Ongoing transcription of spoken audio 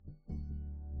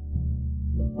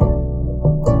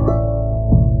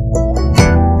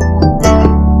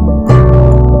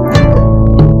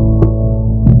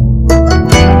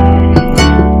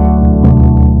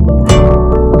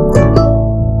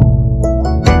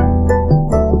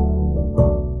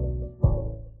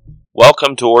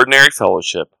Welcome to Ordinary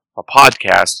Fellowship, a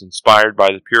podcast inspired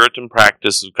by the Puritan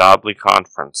practice of godly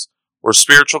conference, or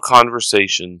spiritual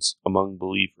conversations among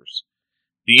believers.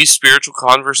 These spiritual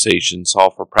conversations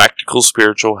offer practical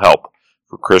spiritual help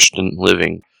for Christian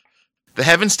living. The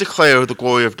heavens declare the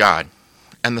glory of God,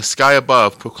 and the sky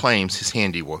above proclaims his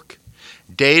handiwork.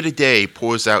 Day to day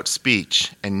pours out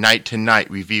speech, and night to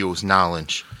night reveals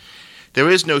knowledge. There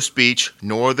is no speech,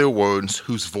 nor are there words,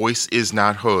 whose voice is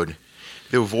not heard.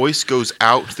 Their voice goes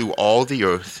out through all the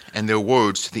earth, and their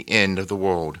words to the end of the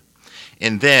world.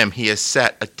 In them he has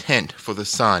set a tent for the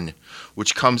sun,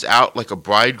 which comes out like a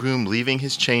bridegroom leaving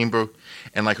his chamber,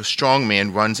 and like a strong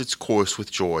man runs its course with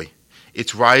joy.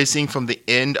 Its rising from the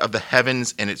end of the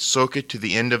heavens, and its circuit to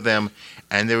the end of them,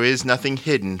 and there is nothing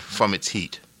hidden from its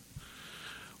heat.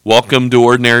 Welcome to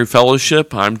Ordinary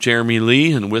Fellowship. I'm Jeremy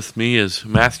Lee, and with me is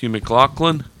Matthew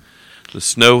McLaughlin. The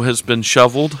snow has been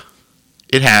shoveled.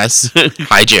 It has.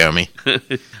 Hi, Jeremy.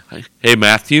 Hey,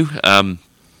 Matthew.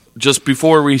 Just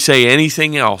before we say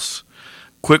anything else,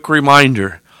 quick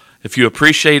reminder, if you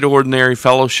appreciate Ordinary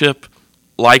Fellowship,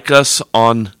 like us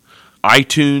on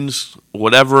iTunes,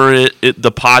 whatever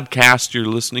the podcast you're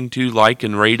listening to, like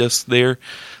and rate us there.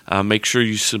 Make sure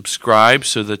you subscribe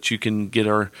so that you can get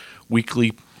our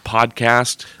weekly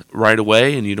podcast right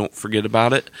away and you don't forget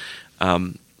about it.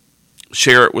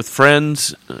 Share it with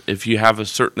friends if you have a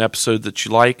certain episode that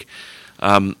you like.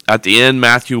 At the end,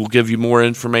 Matthew will give you more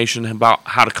information about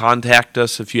how to contact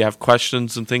us if you have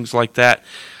questions and things like that.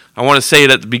 I want to say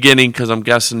it at the beginning because I'm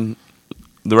guessing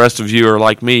the rest of you are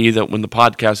like me, that when the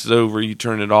podcast is over, you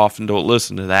turn it off and don't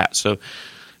listen to that. So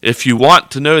if you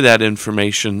want to know that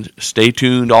information, stay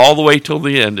tuned all the way till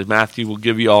the end, and Matthew will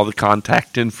give you all the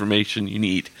contact information you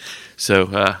need.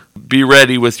 So be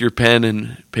ready with your pen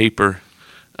and paper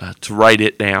to write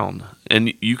it down.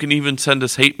 And you can even send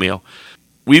us hate mail.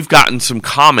 We've gotten some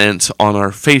comments on our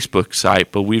Facebook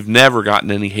site, but we've never gotten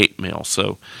any hate mail.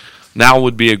 So now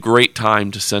would be a great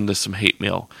time to send us some hate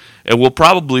mail. And we'll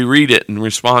probably read it and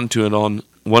respond to it on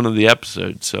one of the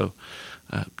episodes. So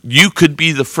you could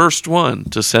be the first one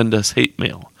to send us hate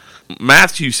mail.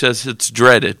 Matthew says it's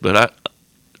dreaded, but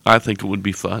I think it would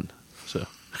be fun. So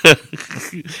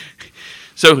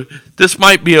So this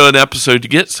might be an episode to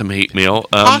get some hate mail.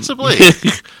 Possibly.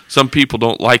 Some people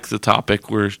don't like the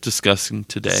topic we're discussing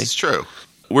today. This is true.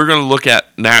 We're going to look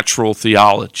at natural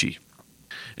theology.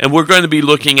 And we're going to be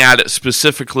looking at it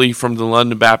specifically from the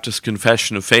London Baptist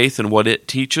Confession of Faith and what it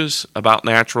teaches about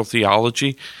natural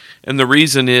theology. And the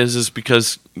reason is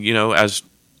because, as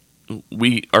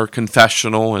we are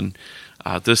confessional, and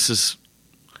this is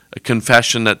a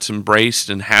confession that's embraced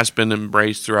and has been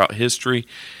embraced throughout history.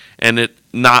 And it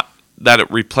not that it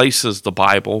replaces the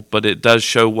Bible, but it does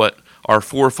show what our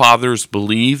forefathers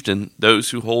believed, and those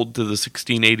who hold to the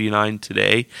 1689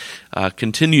 today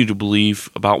continue to believe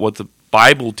about what the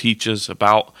Bible teaches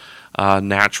about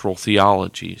natural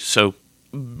theology. So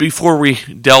before we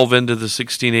delve into the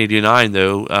 1689,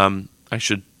 though, I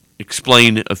should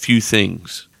explain a few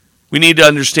things. We need to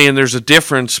understand there's a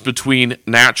difference between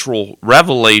natural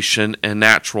revelation and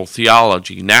natural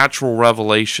theology. Natural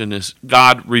revelation is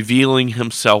God revealing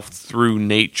himself through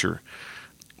nature.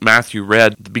 Matthew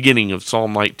read the beginning of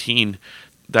Psalm 19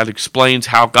 that explains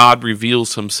how God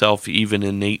reveals himself even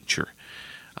in nature.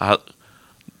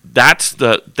 That's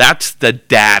the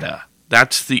data.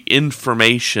 That's the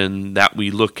information that we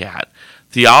look at.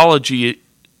 Theology,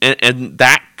 and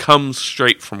that comes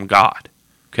straight from God.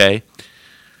 Okay?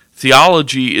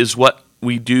 Theology is what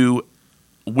we do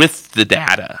with the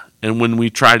data, and when we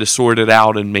try to sort it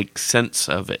out and make sense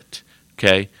of it.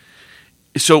 Okay?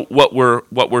 So what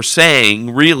we're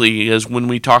saying really is, when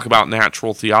we talk about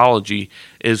natural theology,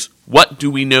 is what do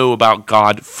we know about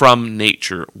God from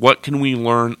nature? What can we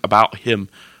learn about him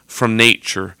from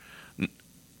nature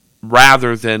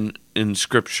rather than in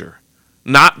Scripture?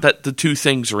 Not that the two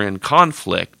things are in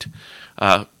conflict.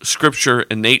 Scripture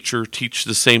and nature teach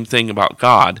the same thing about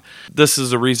God. This is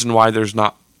the reason why there's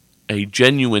not a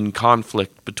genuine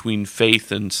conflict between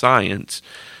faith and science,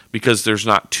 because there's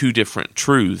not two different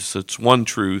truths. It's one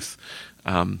truth.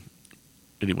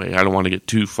 Anyway, I don't want to get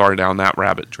too far down that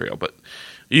rabbit trail, but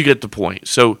you get the point.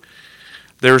 So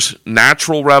there's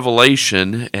natural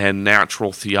revelation and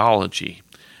natural theology.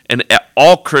 And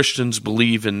all Christians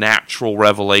believe in natural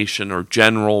revelation or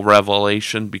general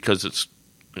revelation because it's,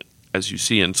 as you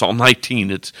see in Psalm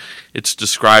 19, it's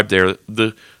described there.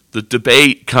 The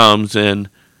debate comes in,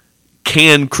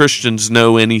 can Christians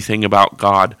know anything about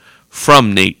God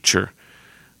from nature?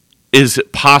 Is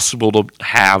it possible to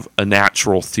have a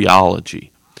natural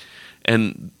theology?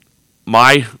 And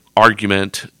my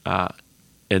argument,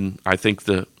 and I think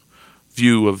the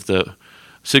view of the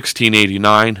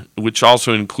 1689, which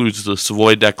also includes the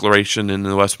Savoy Declaration and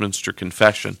the Westminster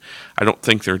Confession. I don't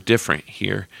think they're different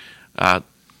here.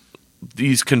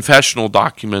 These confessional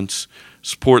documents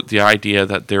support the idea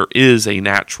that there is a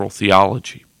natural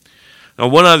theology. Now,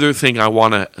 one other thing I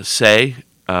want to say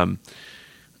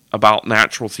about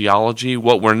natural theology,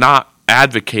 what we're not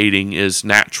advocating is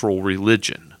natural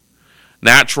religion.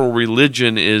 Natural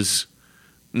religion is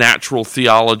natural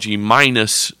theology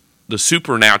minus the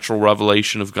supernatural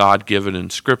revelation of God given in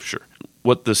Scripture.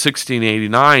 What the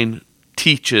 1689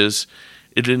 teaches,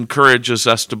 it encourages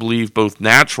us to believe both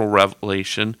natural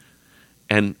revelation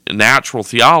and natural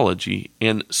theology,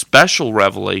 and special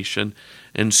revelation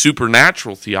and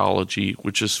supernatural theology,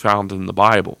 which is found in the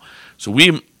Bible. So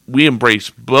we embrace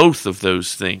both of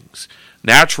those things.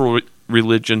 Natural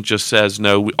religion just says,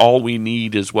 no, all we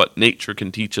need is what nature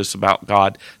can teach us about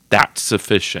God. That's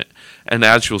sufficient. And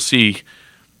as you'll see,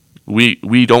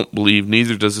 we don't believe,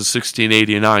 neither does the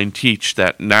 1689 teach,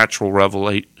 that natural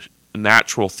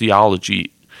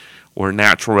theology or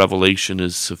natural revelation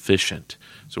is sufficient.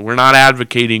 So we're not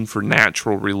advocating for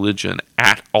natural religion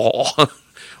at all.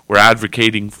 We're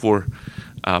advocating for.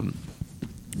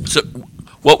 So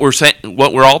what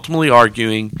we're ultimately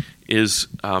arguing is,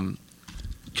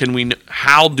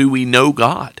 how do we know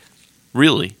God,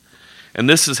 really? And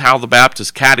this is how the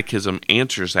Baptist Catechism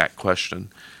answers that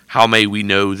question. How may we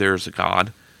know there's a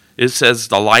God? It says,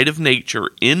 the light of nature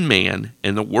in man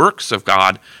and the works of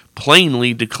God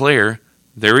plainly declare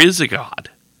there is a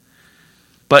God.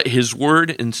 But his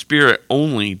word and spirit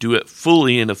only do it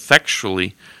fully and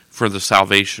effectually for the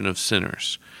salvation of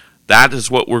sinners. That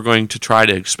is what we're going to try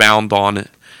to expound on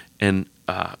and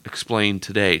explain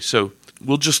today. So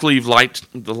we'll just leave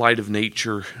the light of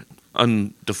nature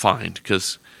undefined,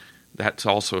 because that's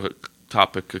also a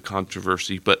topic of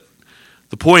controversy. But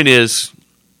the point is,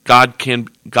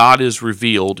 God is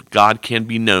revealed, God can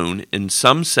be known in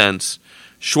some sense,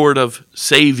 short of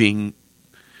saving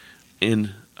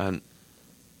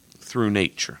through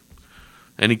nature.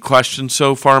 Any questions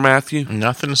so far, Matthew?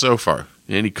 Nothing so far.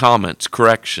 Any comments,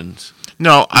 corrections?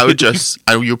 No, I would just,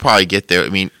 you'll probably get there. I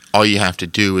mean, all you have to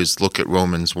do is look at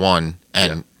Romans 1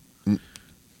 and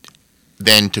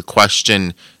then to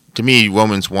question, to me,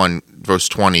 Romans 1 verse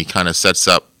 20 kind of sets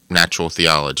up natural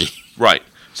theology. Right.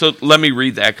 So let me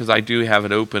read that, because I do have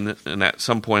it open, and at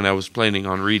some point I was planning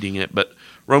on reading it. But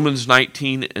Romans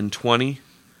 19 and 20,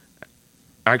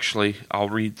 actually, I'll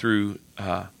read through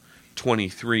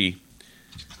 23.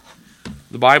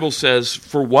 The Bible says,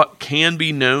 for what can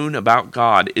be known about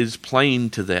God is plain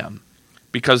to them,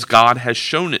 because God has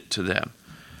shown it to them.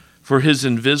 For his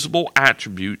invisible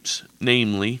attributes,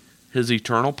 namely his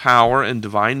eternal power and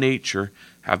divine nature,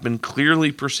 have been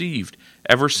clearly perceived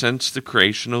ever since the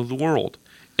creation of the world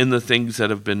in the things that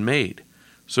have been made.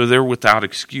 So they're without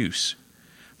excuse.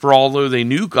 For although they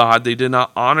knew God, they did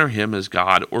not honor him as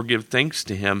God or give thanks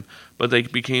to him, but they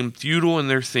became futile in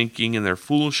their thinking, and their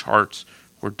foolish hearts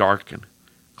were darkened.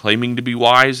 Claiming to be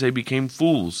wise, they became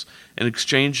fools, and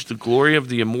exchanged the glory of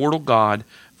the immortal God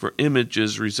for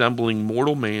images resembling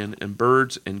mortal man and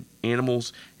birds and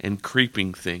animals and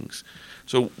creeping things.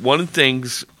 So one of the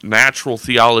things natural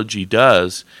theology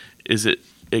does is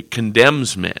it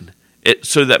condemns men,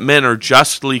 so that men are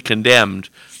justly condemned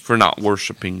for not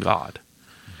worshiping God.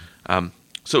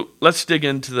 So let's dig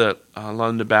into the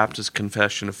London Baptist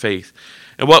Confession of Faith.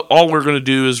 And all we're going to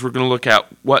do is we're going to look at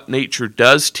what nature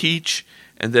does teach,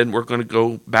 and then we're going to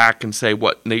go back and say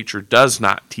what nature does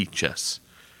not teach us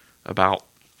about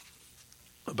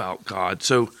God.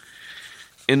 So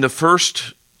in the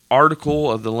first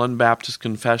article of the London Baptist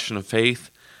Confession of Faith,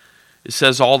 it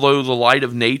says, although the light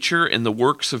of nature and the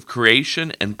works of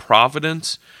creation and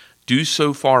providence do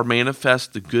so far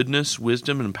manifest the goodness,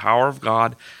 wisdom, and power of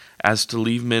God as to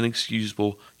leave men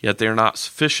excusable, yet they are not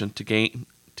sufficient to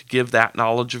give that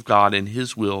knowledge of God and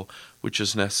his will which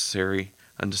is necessary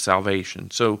unto salvation.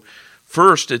 So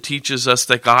first, it teaches us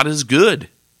that God is good,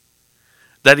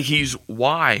 that he's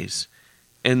wise,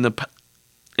 and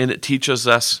it teaches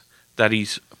us that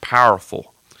he's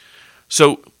powerful.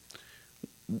 So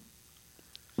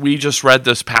we just read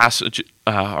this passage.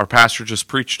 Our pastor just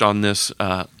preached on this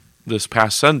this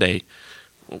past Sunday.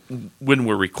 When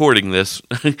we're recording this,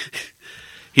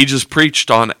 he just preached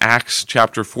on Acts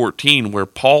chapter 14, where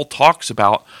Paul talks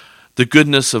about the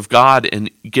goodness of God and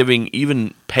giving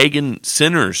even pagan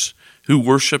sinners who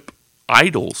worship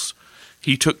idols.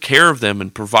 He took care of them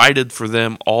and provided for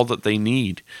them all that they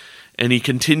need. And he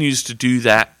continues to do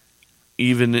that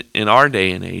even in our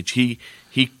day and age.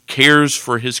 He cares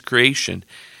for his creation.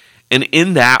 And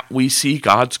in that we see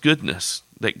God's goodness,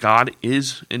 that God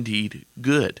is indeed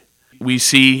good. we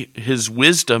see his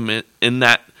wisdom in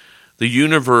that the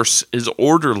universe is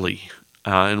orderly.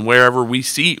 And wherever we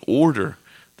see order,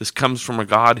 this comes from a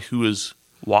God who is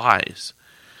wise.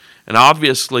 And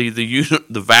obviously the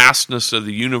vastness of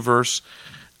the universe,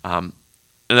 and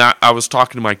I was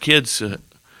talking to my kids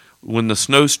when the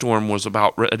snowstorm was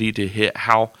about ready to hit,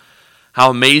 how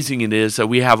amazing it is that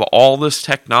we have all this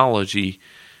technology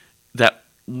that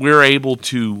we're able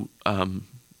to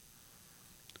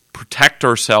protect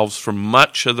ourselves from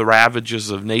much of the ravages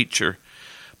of nature.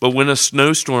 But when a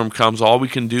snowstorm comes, all we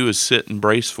can do is sit and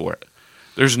brace for it.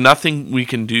 There's nothing we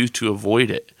can do to avoid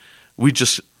it. We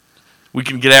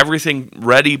can get everything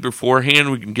ready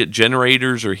beforehand. We can get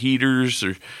generators or heaters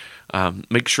or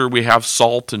make sure we have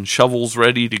salt and shovels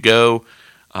ready to go.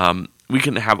 We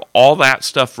can have all that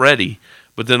stuff ready,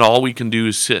 but then all we can do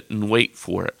is sit and wait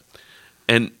for it.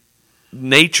 And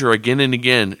nature, again and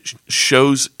again,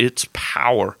 shows its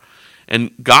power.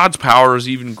 And God's power is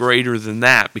even greater than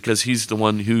that because he's the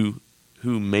one who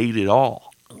made it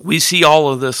all. We see all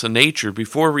of this in nature.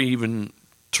 Before we even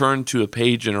turn to a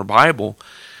page in our Bible,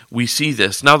 we see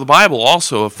this. Now, the Bible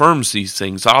also affirms these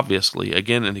things, obviously,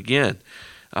 again and again,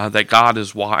 that God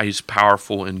is wise,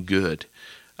 powerful, and good.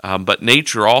 But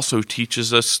nature also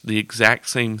teaches us the exact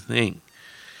same thing.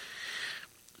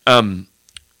 And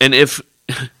if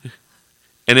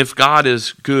God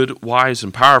is good, wise,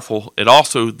 and powerful,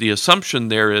 the assumption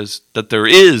there is that there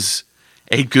is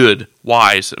a good,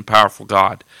 wise, and powerful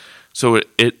God. So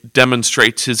it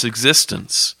demonstrates his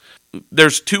existence.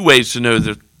 There's two ways to know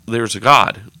that there's a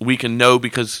God. We can know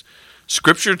because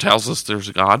Scripture tells us there's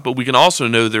a God, but we can also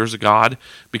know there's a God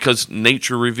because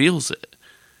nature reveals it.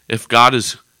 If God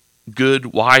is good,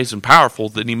 wise, and powerful,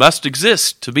 then he must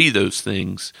exist to be those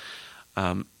things.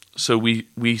 So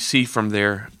we see from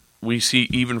there, we see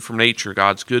even from nature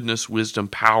God's goodness, wisdom,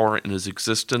 power, and his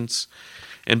existence.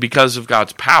 And because of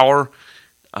God's power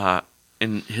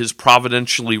and his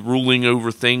providentially ruling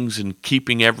over things and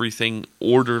keeping everything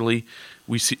orderly,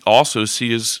 we also see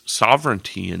his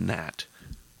sovereignty in that.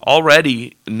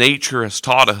 Already, nature has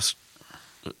taught us,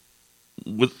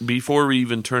 before we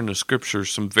even turn to Scripture,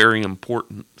 some very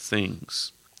important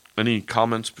things. Any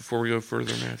comments before we go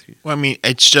further, Matthew? Well, I mean,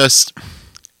 it's just,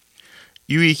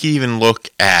 you can even look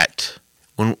at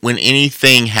when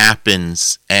anything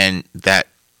happens and that,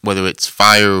 whether it's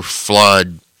fire,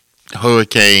 flood,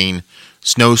 hurricane,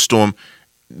 snowstorm,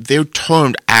 they're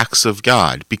termed acts of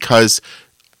God because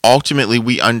ultimately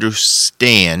we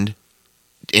understand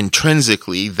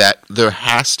intrinsically that there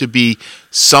has to be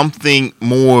something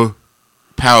more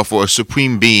powerful, a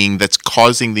supreme being that's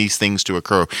causing these things to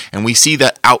occur. And we see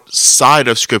that outside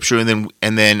of Scripture,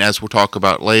 and then as we'll talk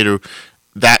about later,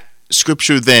 that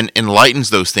Scripture then enlightens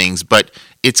those things, but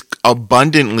it's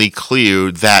abundantly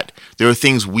clear that there are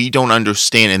things we don't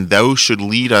understand, and those should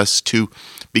lead us to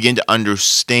begin to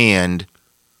understand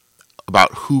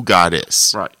about who God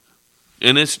is. Right.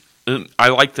 And I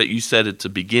like that you said it's a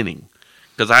beginning,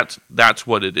 because that's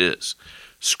what it is.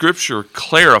 Scripture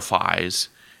clarifies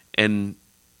and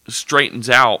straightens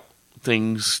out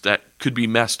things that could be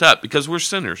messed up because we're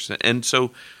sinners. And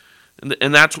so,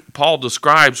 and that's Paul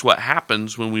describes what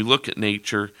happens when we look at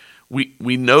nature.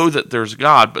 We know that there's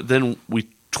God, but then we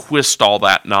twist all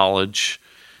that knowledge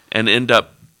and end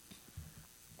up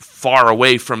far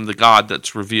away from the God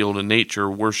that's revealed in nature,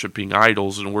 worshiping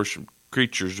idols and worship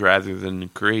creatures rather than the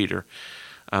Creator.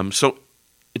 So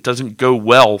it doesn't go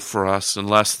well for us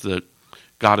unless the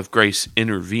God of grace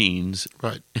intervenes,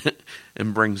 right,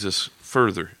 and brings us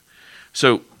further.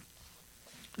 So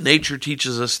nature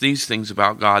teaches us these things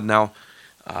about God. Now,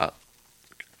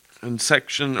 in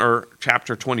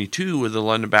chapter 22 of the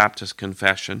London Baptist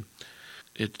Confession,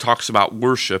 it talks about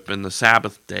worship and the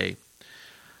Sabbath day.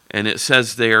 And it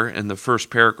says there in the first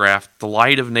paragraph, the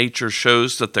light of nature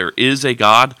shows that there is a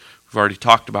God. We've already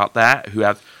talked about that, who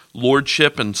have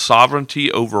lordship and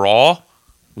sovereignty over all.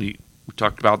 We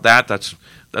talked about that. That's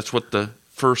what the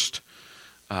first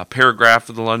paragraph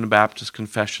of the London Baptist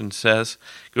Confession says.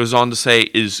 It goes on to say,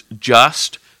 is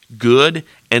just, good,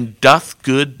 and doth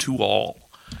good to all.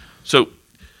 So,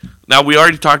 now we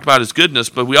already talked about his goodness,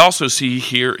 but we also see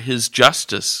here his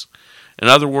justice. In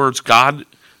other words, God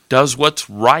does what's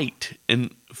right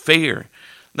and fair.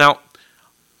 Now,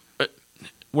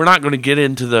 we're not going to get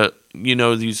into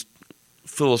these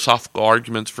philosophical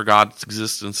arguments for God's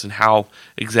existence and how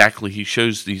exactly he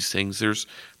shows these things. There's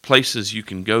places you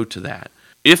can go to that.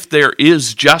 If there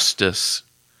is justice,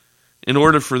 in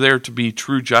order for there to be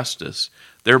true justice,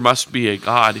 there must be a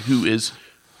God who is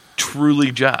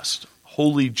truly just,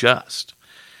 wholly just.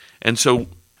 And so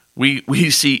we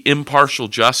see impartial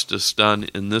justice done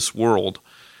in this world,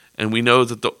 And we know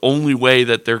that the only way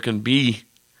that there can be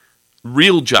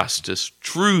real justice,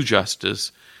 true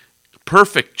justice,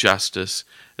 perfect justice,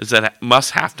 is that it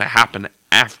must have to happen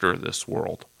after this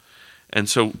world. And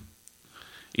so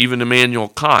even Immanuel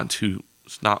Kant, who's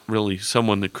not really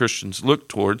someone that Christians look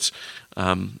towards,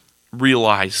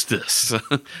 realized this,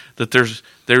 that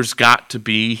there's got to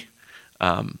be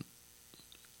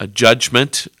a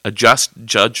judgment, a just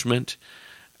judgment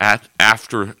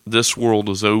after this world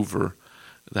is over,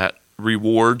 that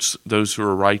rewards those who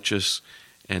are righteous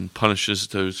and punishes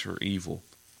those who are evil.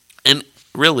 And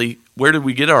really, where did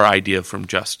we get our idea from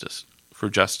justice, for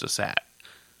justice at?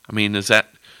 I mean, is that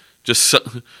just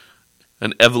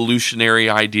an evolutionary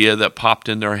idea that popped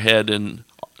into our head, and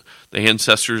the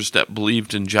ancestors that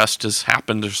believed in justice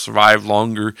happened to survive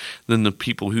longer than the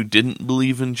people who didn't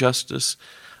believe in justice?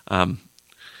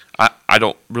 I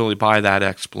don't really buy that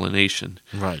explanation.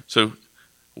 Right. So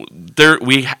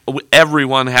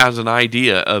everyone has an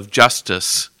idea of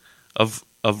justice, of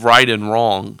right and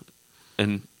wrong,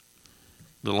 and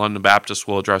the London Baptists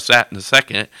will address that in a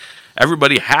second.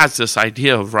 Everybody has this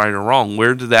idea of right or wrong.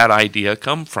 Where did that idea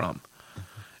come from?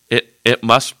 It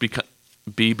must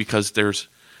be because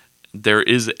there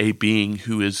is a being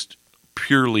who is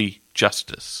purely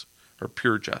justice, or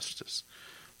pure justice.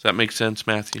 Does that make sense,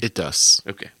 Matthew? It does.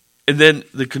 Okay. And then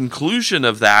the conclusion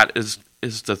of that is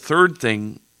the third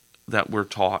thing that we're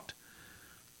taught.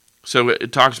 So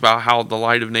it talks about how the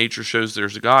light of nature shows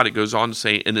there's a God. It goes on to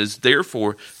say, and is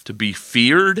therefore to be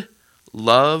feared,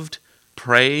 loved,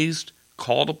 praised,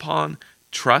 called upon,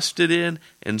 trusted in,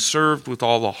 and served with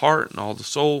all the heart and all the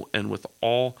soul and with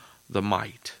all the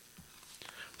might.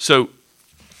 So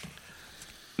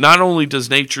not only does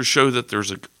nature show us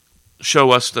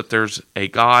that there's a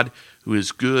God who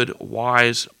is good,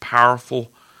 wise,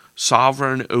 powerful,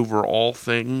 sovereign over all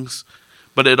things,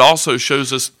 but it also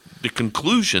shows us the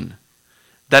conclusion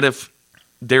that if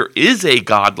there is a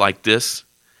God like this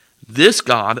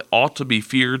God ought to be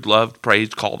feared, loved,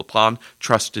 praised, called upon,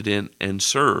 trusted in, and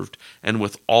served, and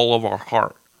with all of our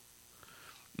heart.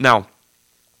 Now,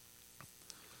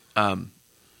 the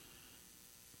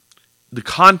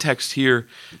context here,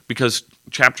 because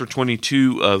chapter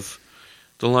 22 of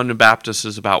the London Baptist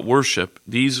is about worship,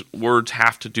 these words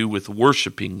have to do with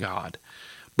worshiping God.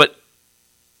 But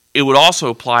it would also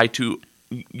apply to,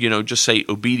 just say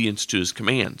obedience to his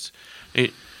commands.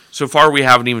 So far we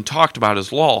haven't even talked about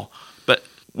his law, but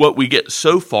what we get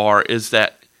so far is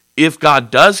that if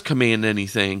God does command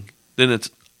anything, then it's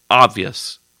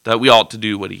obvious that we ought to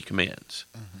do what he commands.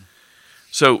 Mm-hmm.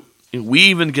 So we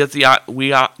even get the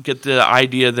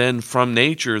idea then from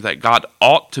nature that God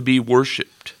ought to be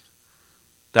worshipped.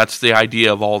 That's the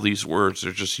idea of all these words.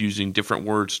 They're just using different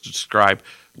words to describe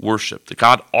worship. That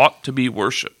God ought to be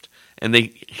worshipped, and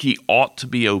he ought to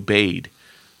be obeyed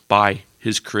by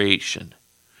his creation.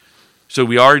 So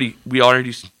we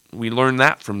learn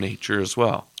that from nature as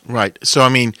well. Right. So I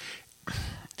mean,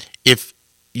 if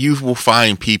you will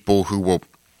find people who will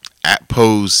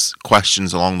pose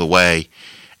questions along the way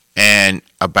and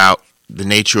about the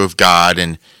nature of God,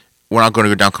 and we're not going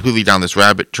to go completely down this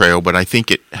rabbit trail, but I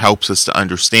think it helps us to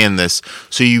understand this.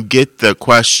 So you get the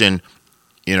question,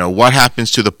 what happens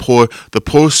to the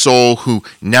poor soul who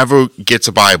never gets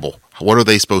a Bible? What are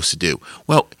they supposed to do?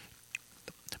 Well,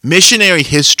 missionary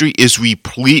history is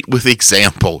replete with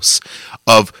examples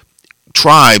of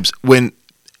tribes when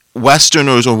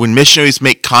Westerners or when missionaries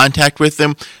make contact with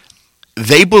them,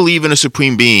 they believe in a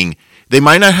supreme being. They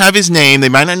might not have his name, they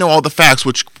might not know all the facts,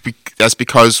 that's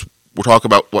because we're talking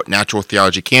about what natural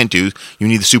theology can't do. You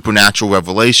need the supernatural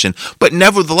revelation. But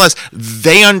nevertheless,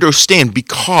 they understand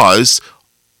because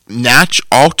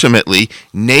ultimately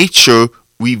nature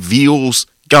reveals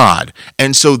God.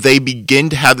 And so they begin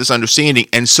to have this understanding.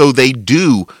 And so they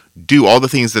do all the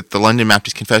things that the London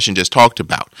Baptist Confession just talked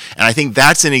about. And I think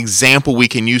that's an example we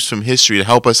can use from history to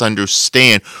help us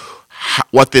understand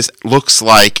what this looks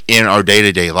like in our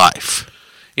day-to-day life.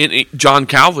 John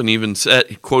Calvin even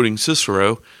said, quoting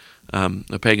Cicero,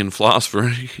 a pagan philosopher,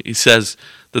 he says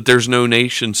that there's no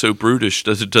nation so brutish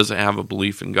that it doesn't have a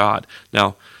belief in God.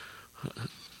 Now,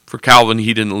 for Calvin,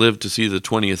 he didn't live to see the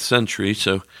 20th century,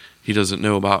 so he doesn't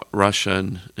know about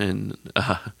Russia and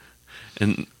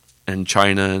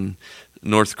China and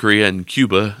North Korea and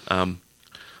Cuba.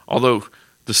 Although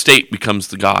the state becomes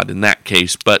the God in that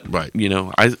case, but right.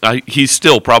 He's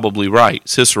still probably right.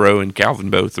 Cicero and Calvin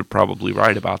both are probably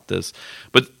right about this.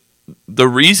 But the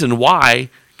reason why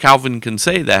Calvin can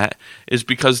say that is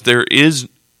because there is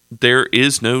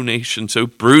no nation so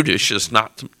brutish as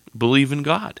not to believe in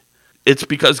God. It's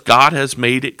because God has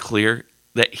made it clear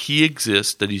that he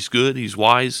exists, that he's good, he's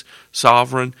wise,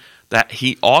 sovereign, that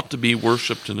he ought to be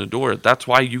worshipped and adored. That's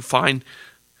why you find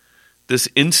this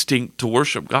instinct to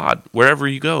worship God wherever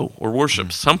you go, or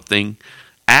worship something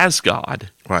as God,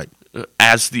 Right.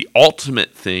 As the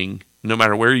ultimate thing, no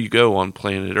matter where you go on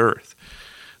planet Earth.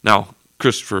 Now,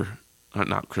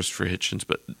 not Christopher Hitchens,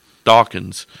 but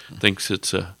Dawkins thinks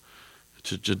it's a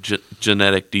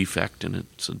genetic defect and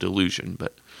it's a delusion,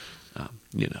 but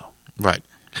Right.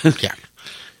 Yeah.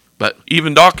 But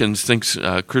even Dawkins thinks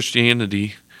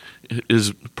Christianity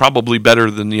is probably better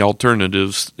than the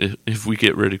alternatives if we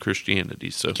get rid of Christianity.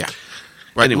 So, Yeah.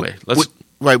 Right. Anyway, let's.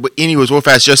 Right, but anyways, real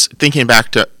fast, just thinking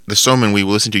back to the sermon we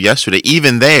listened to yesterday,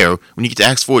 even there, when you get to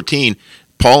Acts 14,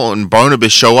 Paul and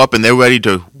Barnabas show up and they're ready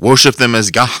to worship them as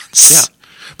gods. Yeah.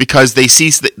 Because they see,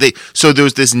 so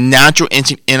there's this natural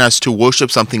instinct in us to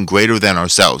worship something greater than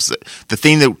ourselves. The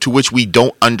thing to which we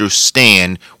don't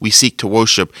understand, we seek to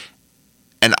worship.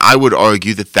 And I would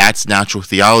argue that that's natural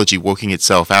theology working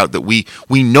itself out, that we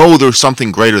know there's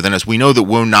something greater than us. We know that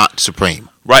we're not supreme.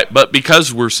 Right, but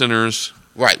because we're sinners.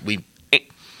 Right,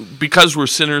 Because we're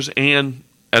sinners, and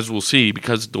as we'll see,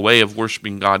 because the way of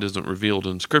worshiping God isn't revealed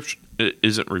in Scripture, it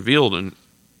isn't revealed in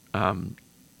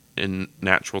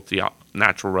natural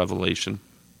revelation,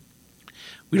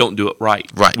 we don't do it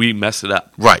right. Right. We mess it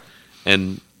up. Right.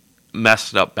 And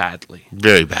mess it up badly.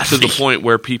 Very badly. To the point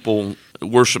where people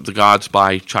worship the gods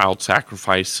by child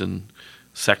sacrifice and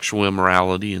sexual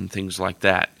immorality and things like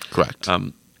that. Correct.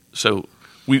 So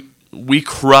we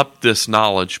corrupt this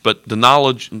knowledge, but the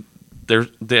knowledge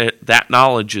that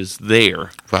knowledge is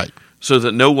there, Right. so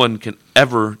that no one can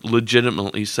ever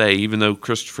legitimately say, even though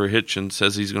Christopher Hitchens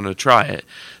says he's going to try it,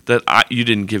 that you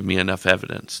didn't give me enough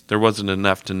evidence. There wasn't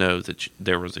enough to know that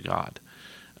there was a God.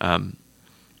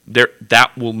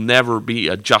 That will never be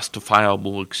a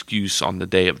justifiable excuse on the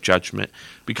day of judgment,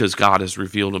 because God has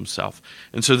revealed himself.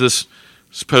 And so this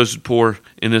supposed poor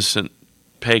innocent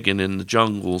pagan in the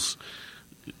jungles,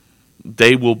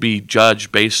 they will be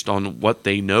judged based on what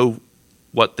they know,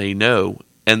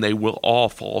 and they will all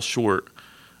fall short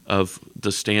of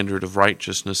the standard of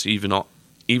righteousness,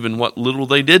 even what little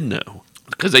they did know,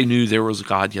 because they knew there was a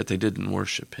God, yet they didn't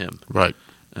worship him. Right.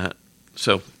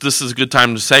 So this is a good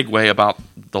time to segue about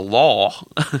the law.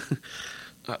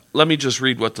 Let me just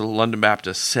read what the London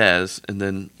Baptist says, and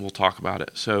then we'll talk about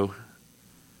it. So,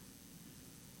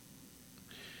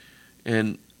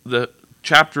 in the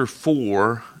chapter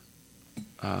 4,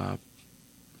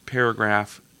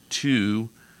 paragraph 2,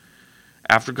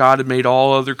 after God had made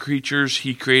all other creatures,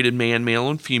 he created man, male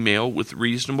and female, with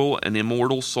reasonable and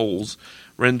immortal souls,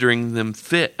 rendering them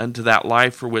fit unto that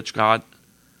life for which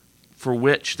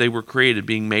they were created,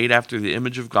 being made after the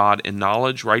image of God in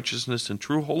knowledge, righteousness, and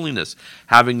true holiness,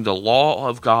 having the law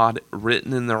of God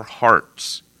written in their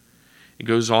hearts. It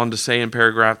goes on to say in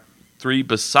paragraph 3,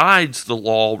 besides the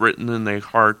law written in their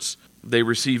hearts, they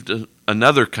received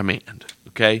another command.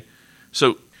 Okay?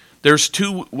 So there's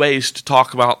two ways to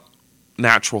talk about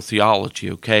natural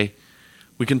theology, okay?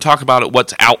 We can talk about it,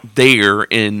 what's out there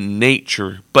in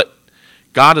nature, but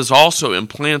God has also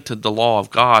implanted the law of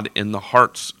God in the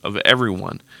hearts of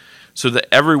everyone, so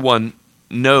that everyone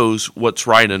knows what's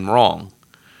right and wrong.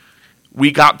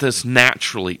 We got this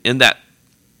naturally, in that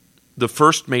the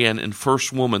first man and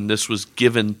first woman, this was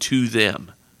given to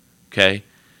them, okay?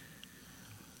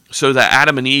 So that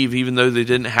Adam and Eve, even though they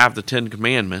didn't have the Ten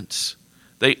Commandments,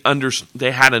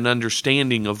 they had an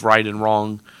understanding of right and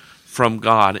wrong from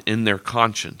God in their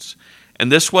conscience.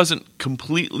 And this wasn't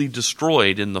completely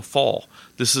destroyed in the fall.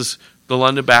 This is the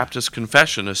London Baptist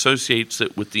Confession associates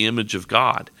it with the image of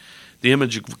God. The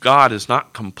image of God is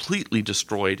not completely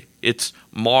destroyed. It's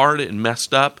marred and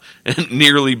messed up and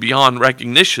nearly beyond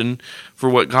recognition for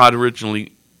what God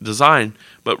originally designed.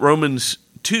 But Romans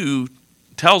 2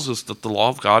 tells us that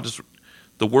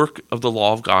the work of the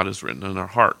law of God is written in our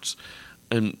hearts.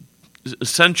 And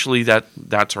essentially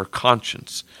that's our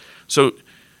conscience. So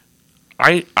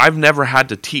I've never had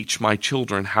to teach my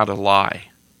children how to lie.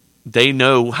 They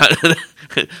know how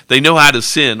to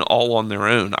sin all on their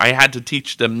own. I had to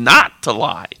teach them not to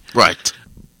lie. Right.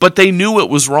 But they knew it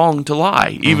was wrong to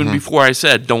lie, even before I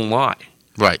said, don't lie.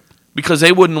 Right. Because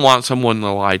they wouldn't want someone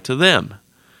to lie to them.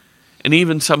 And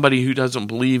even somebody who doesn't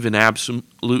believe in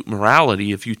absolute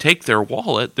morality, if you take their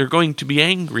wallet, they're going to be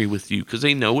angry with you because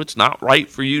they know it's not right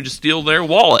for you to steal their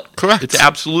wallet. Correct. It's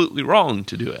absolutely wrong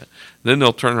to do it. Then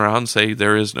they'll turn around and say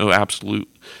there is no absolute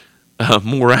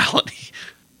morality.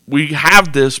 We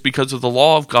have this because of the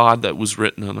law of God that was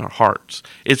written in our hearts.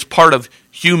 It's part of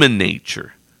human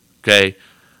nature, okay?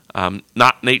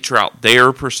 Not nature out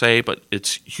there per se, but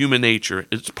it's human nature.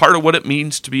 It's part of what it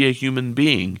means to be a human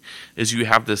being, is you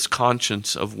have this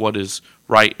conscience of what is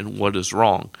right and what is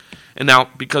wrong. And now,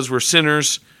 because we're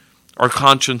sinners, our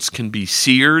conscience can be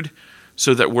seared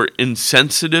so that we're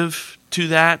insensitive to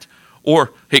that,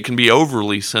 or it can be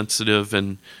overly sensitive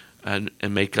and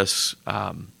make us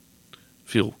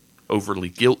feel overly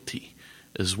guilty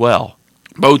as well.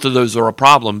 Both of those are a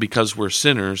problem because we're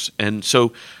sinners, and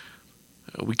so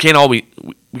we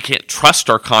can't trust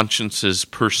our consciences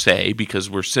per se because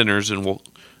we're sinners and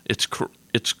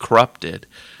it's corrupted.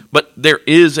 But there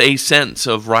is a sense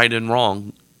of right and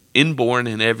wrong inborn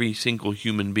in every single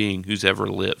human being who's ever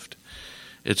lived.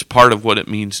 It's part of what it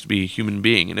means to be a human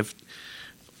being. And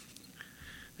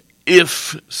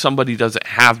if somebody doesn't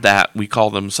have that, we call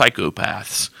them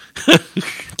psychopaths.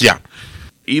 Yeah.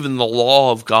 Even the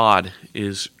law of God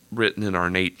is written in our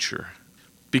nature.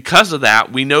 Because of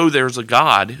that, we know there's a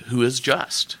God who is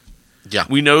just. Yeah.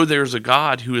 We know there's a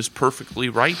God who is perfectly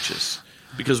righteous.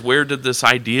 Because where did this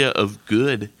idea of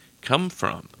good come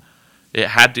from? It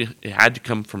had to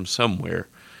come from somewhere.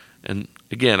 And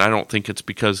again, I don't think it's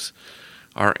because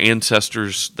our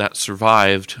ancestors that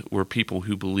survived were people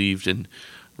who believed in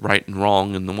right and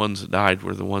wrong, and the ones that died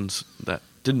were the ones that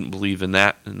didn't believe in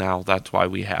that, and now that's why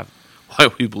we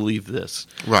believe this.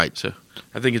 Right. So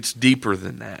I think it's deeper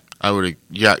than that.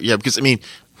 Yeah, because I mean,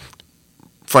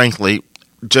 frankly,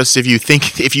 just if you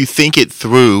think it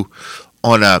through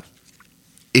on an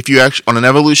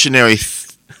evolutionary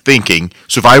thinking,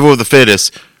 survival of the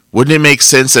fittest, wouldn't it make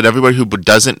sense that everybody who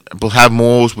doesn't have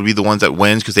morals would be the ones that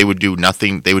wins because they would do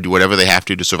nothing, they would do whatever they have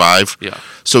to survive? Yeah.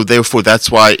 So therefore,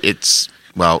 that's why it's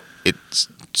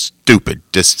stupid,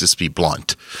 just to be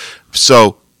blunt.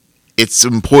 So it's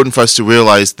important for us to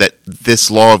realize that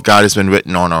this law of God has been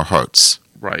written on our hearts.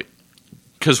 Right.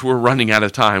 Because we're running out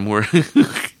of time.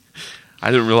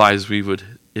 I didn't realize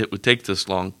it would take this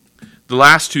long. The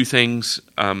last two things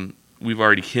we've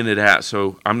already hinted at,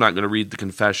 so I'm not going to read the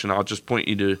confession. I'll just point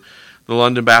you to the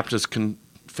London Baptist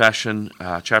Confession,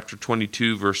 chapter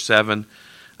 22, verse 7.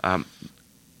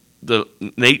 The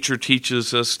nature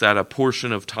teaches us that a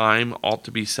portion of time ought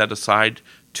to be set aside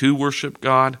to worship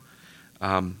God.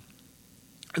 And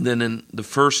then in the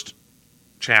first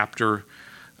chapter,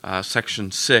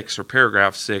 section 6 or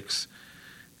paragraph 6,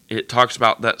 it talks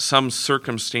about that some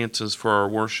circumstances for our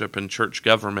worship and church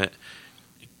government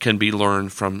can be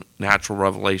learned from natural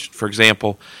revelation. For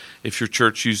example, if your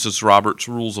church uses Robert's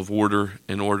Rules of Order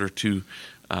in order to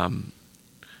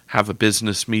have a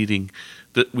business meeting,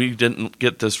 that we didn't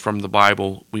get this from the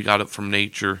Bible, we got it from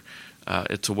nature.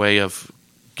 It's a way of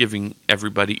giving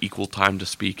everybody equal time to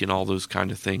speak and all those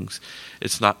kind of things.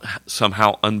 It's not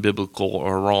somehow unbiblical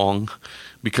or wrong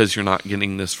because you're not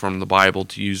getting this from the Bible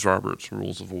to use Robert's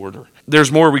Rules of Order.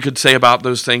 There's more we could say about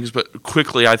those things, but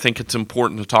quickly I think it's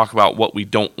important to talk about what we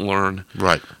don't learn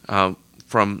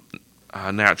from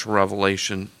natural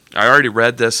revelation. I already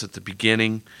read this at the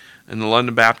beginning in the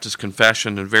London Baptist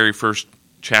Confession, the very first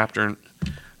chapter.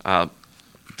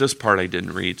 This part I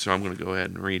didn't read, so I'm going to go ahead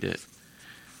and read it.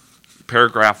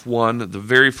 Paragraph 1, the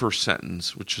very first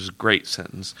sentence, which is a great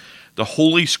sentence. The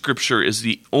Holy Scripture is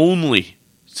the only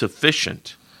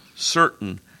sufficient,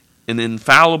 certain, and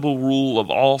infallible rule of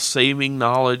all saving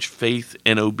knowledge, faith,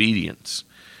 and obedience.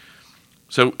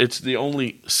 So it's the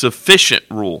only sufficient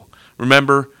rule.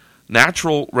 Remember,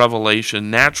 natural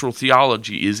revelation, natural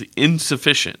theology is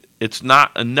insufficient. It's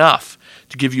not enough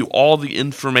to give you all the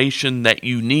information that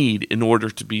you need in order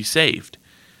to be saved.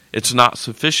 It's not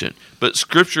sufficient. But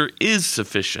Scripture is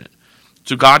sufficient.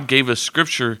 So God gave us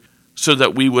Scripture so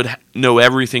that we would know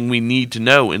everything we need to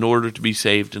know in order to be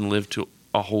saved and live to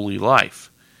a holy life.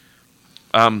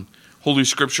 Holy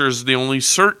Scripture is the only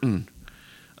certain,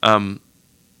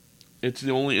 it's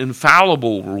the only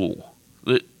infallible rule.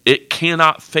 It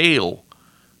cannot fail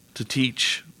to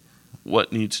teach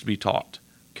what needs to be taught.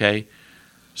 Okay?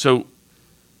 So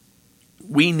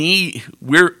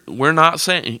we're not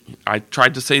saying, I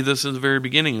tried to say this at the very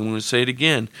beginning, I'm going to say it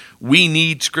again. We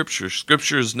need Scripture.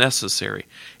 Scripture is necessary.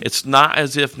 It's not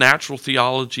as if natural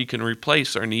theology can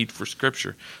replace our need for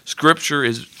Scripture. Scripture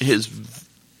is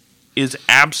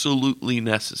absolutely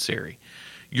necessary.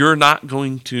 You're not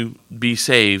going to be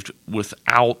saved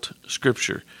without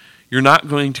Scripture. You're not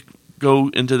going to go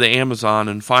into the Amazon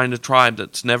and find a tribe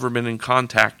that's never been in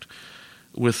contact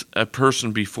with a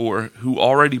person before who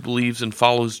already believes and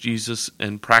follows Jesus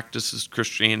and practices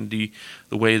Christianity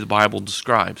the way the Bible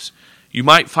describes. You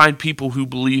might find people who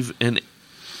believe in,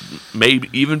 maybe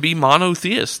even be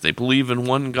monotheists. They believe in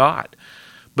one God.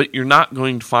 But you're not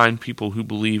going to find people who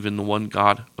believe in the one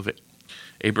God of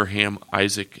Abraham,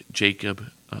 Isaac,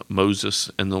 Jacob,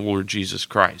 Moses and the Lord Jesus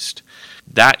Christ.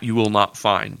 That you will not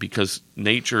find, because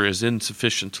nature is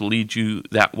insufficient to lead you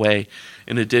that way,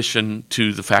 in addition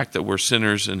to the fact that we're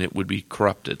sinners and it would be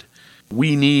corrupted.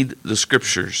 We need the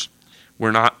Scriptures.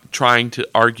 We're not trying to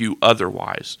argue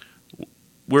otherwise.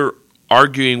 We're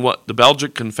arguing what the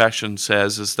Belgic Confession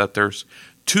says is that there's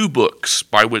two books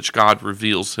by which God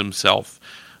reveals himself,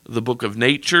 the book of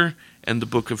nature and the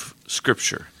book of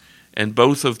Scripture. And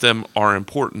both of them are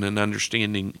important in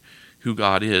understanding who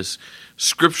God is.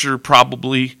 Scripture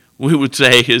probably, we would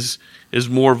say, is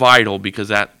more vital, because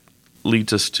that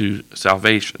leads us to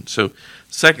salvation. So,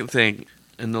 second thing,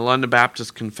 in the London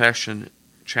Baptist Confession,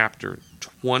 chapter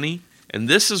 20, and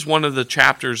this is one of the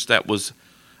chapters that was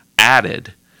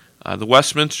added. The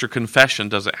Westminster Confession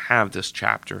doesn't have this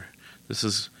chapter. This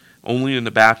is only in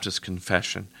the Baptist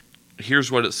Confession.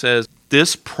 Here's what it says.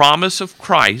 This promise of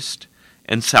Christ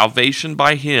and salvation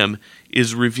by him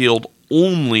is revealed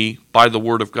only by the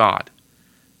Word of God.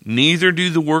 Neither do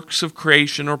the works of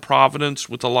creation or providence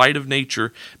with the light of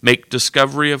nature make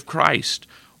discovery of Christ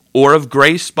or of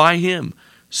grace by him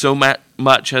so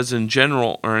much as in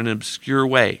general or in an obscure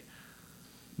way,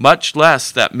 much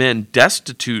less that men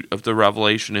destitute of the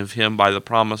revelation of him by the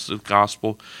promise of the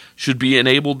gospel should be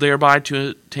enabled thereby to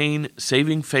attain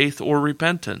saving faith or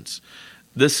repentance.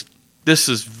 This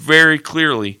is very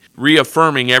clearly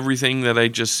reaffirming everything that I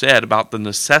just said about the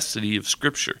necessity of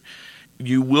Scripture.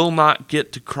 You will not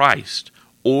get to Christ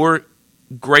or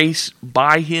grace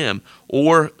by him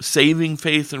or saving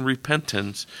faith and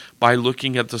repentance by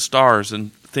looking at the stars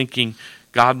and thinking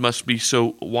God must be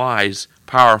so wise,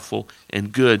 powerful,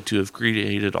 and good to have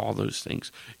created all those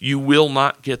things. You will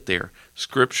not get there.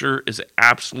 Scripture is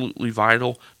absolutely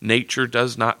vital. Nature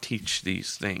does not teach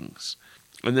these things.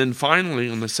 And then finally,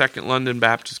 in the Second London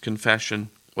Baptist Confession,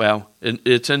 well,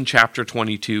 it's in chapter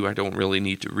 22. I don't really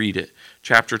need to read it.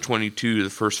 Chapter 22, the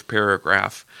first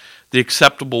paragraph. The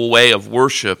acceptable way of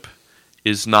worship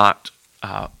is not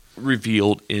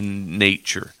revealed in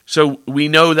nature. So we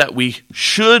know that we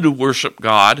should worship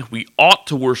God. We ought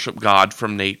to worship God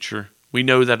from nature. We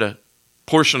know that a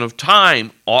portion of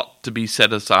time ought to be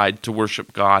set aside to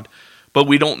worship God, but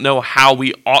we don't know how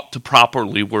we ought to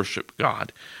properly worship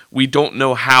God. We don't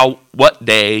know what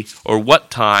day or what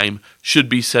time should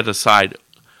be set aside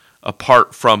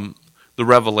apart from the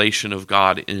revelation of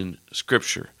God in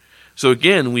Scripture. So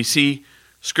again, we see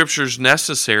Scripture's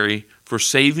necessary for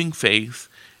saving faith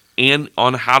and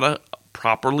on how to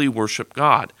properly worship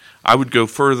God. I would go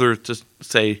further to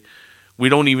say we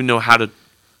don't even know how to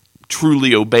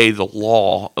truly obey the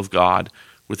law of God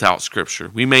without Scripture.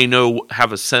 We may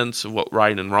have a sense of what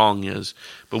right and wrong is,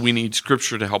 but we need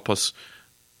Scripture to help us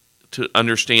to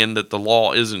understand that the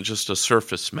law isn't just a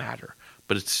surface matter,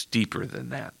 but it's deeper than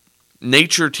that.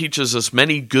 Nature teaches us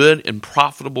many good and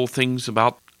profitable things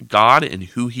about God and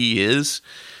who he is,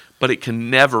 but it can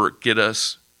never get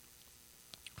us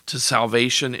to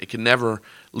salvation. It can never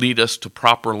lead us to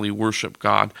properly worship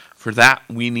God. For that,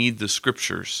 we need the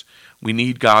Scriptures. We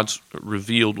need God's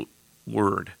revealed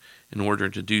word in order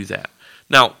to do that.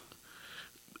 Now,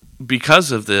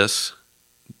 because of this,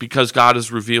 because God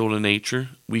is revealed in nature,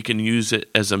 we can use it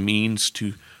as a means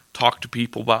to talk to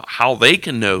people about how they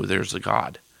can know there's a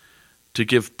God, to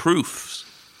give proofs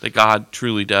that God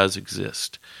truly does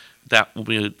exist. That will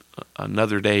be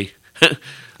another day,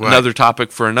 another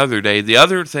topic for another day. The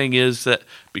other thing is that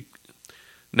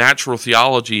natural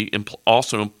theology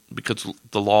also, because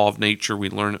the law of nature we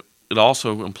learn, it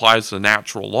also implies the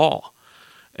natural law.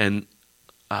 And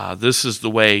this is the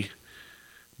way,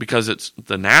 because it's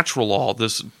the natural law,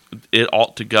 it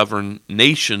ought to govern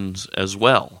nations as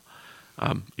well.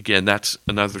 Again, that's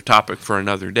another topic for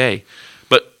another day.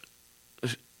 But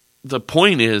the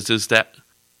point is that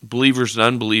believers and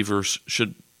unbelievers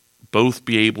should both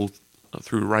be able,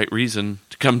 through right reason,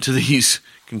 to come to these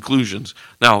conclusions.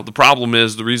 Now, the problem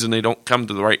is the reason they don't come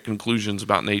to the right conclusions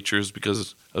about nature is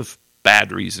because of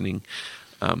bad reasoning,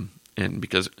 and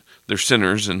because they're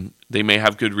sinners, and they may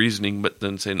have good reasoning, but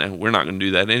then say, no, we're not going to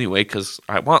do that anyway because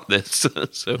I want this.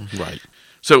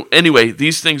 So anyway,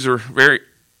 these things are very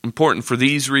important for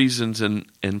these reasons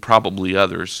and probably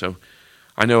others. So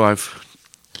I know I've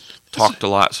talked a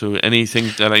lot, so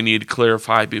anything that I need to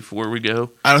clarify before we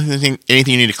go? I don't think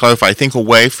anything you need to clarify. I think a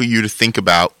way for you to think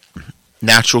about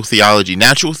natural theology.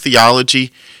 Natural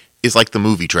theology is like the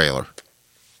movie trailer.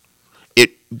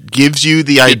 It gives you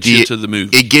the idea. You to the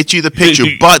movie. It gets you the picture,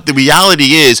 but the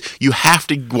reality is you have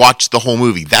to watch the whole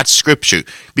movie. That's Scripture,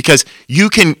 because you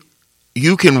can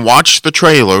watch the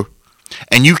trailer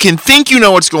And you can think you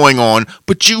know what's going on,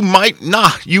 but you might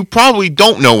not. You probably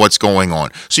don't know what's going on.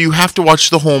 So you have to watch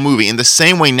the whole movie. In the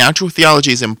same way, natural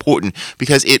theology is important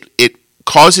because it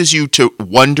causes you to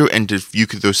wonder, and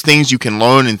there's things you can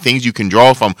learn and things you can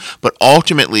draw from. But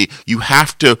ultimately, you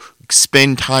have to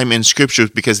spend time in scriptures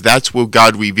because that's where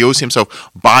God reveals himself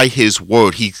by his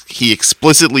word. He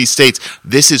explicitly states,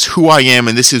 this is who I am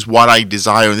and this is what I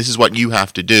desire and this is what you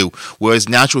have to do. Whereas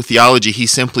natural theology, he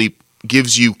simply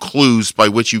gives you clues by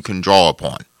which you can draw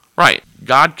upon. Right.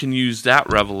 God can use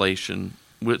that revelation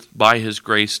by his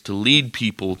grace to lead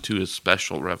people to his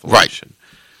special revelation.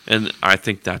 Right. And I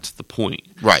think that's the point.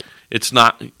 Right. It's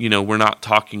not, we're not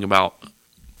talking about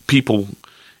people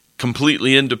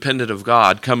completely independent of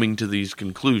God coming to these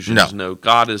conclusions. No,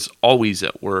 God is always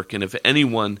at work. And if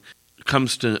anyone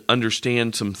comes to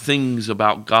understand some things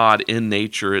about God in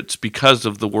nature, it's because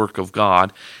of the work of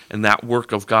God, and that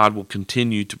work of God will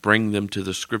continue to bring them to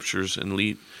the scriptures and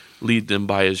lead them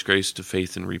by his grace to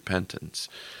faith and repentance.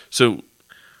 So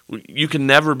you can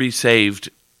never be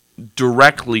saved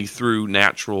directly through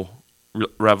natural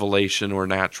revelation or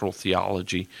natural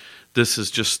theology. This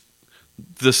is just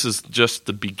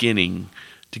the beginning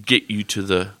to get you to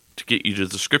the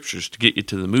scriptures, to get you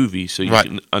to the movie, so you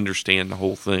can understand the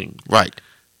whole thing. Right.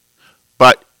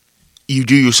 But you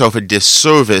do yourself a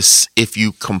disservice if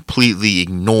you completely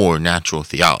ignore natural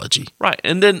theology. Right.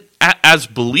 And then as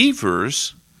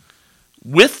believers,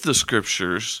 with the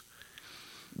scriptures,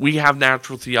 we have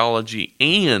natural theology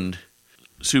and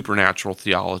supernatural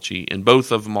theology, and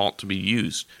both of them ought to be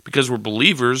used. Because we're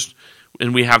believers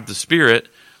and we have the Spirit,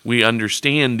 we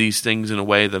understand these things in a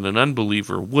way that an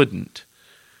unbeliever wouldn't.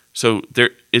 So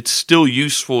it's still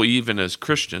useful even as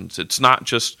Christians. It's not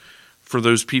just for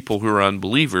those people who are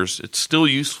unbelievers. It's still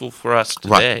useful for us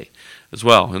today as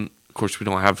well. And, of course, we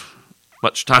don't have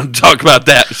much time to talk about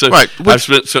that. So,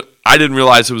 I didn't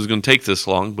realize it was going to take this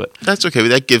long. But that's okay.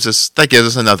 That gives us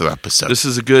another episode. This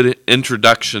is a good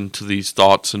introduction to these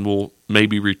thoughts, and we'll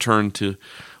maybe return to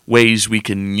ways we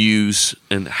can use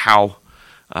and how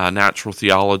natural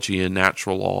theology and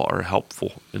natural law are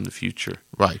helpful in the future.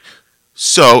 Right.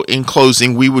 So, in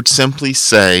closing, we would simply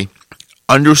say,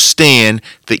 understand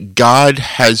that God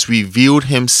has revealed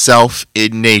himself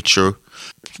in nature,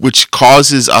 which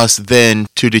causes us then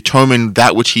to determine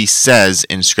that which he says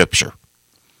in Scripture.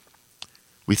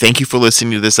 We thank you for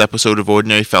listening to this episode of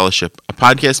Ordinary Fellowship, a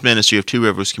podcast ministry of Two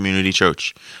Rivers Community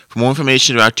Church. For more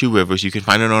information about Two Rivers, you can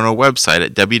find it on our website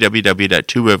at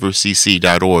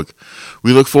www.tworiverscc.org.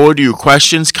 We look forward to your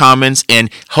questions, comments, and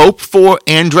hoped for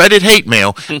and dreaded hate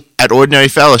mail at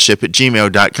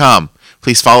ordinaryfellowship@gmail.com.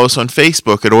 Please follow us on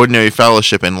Facebook at Ordinary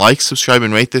Fellowship and like, subscribe,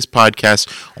 and rate this podcast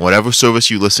on whatever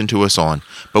service you listen to us on.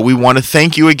 But we want to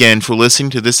thank you again for listening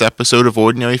to this episode of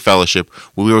Ordinary Fellowship,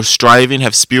 where we are striving to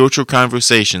have spiritual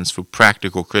conversations for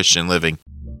practical Christian living.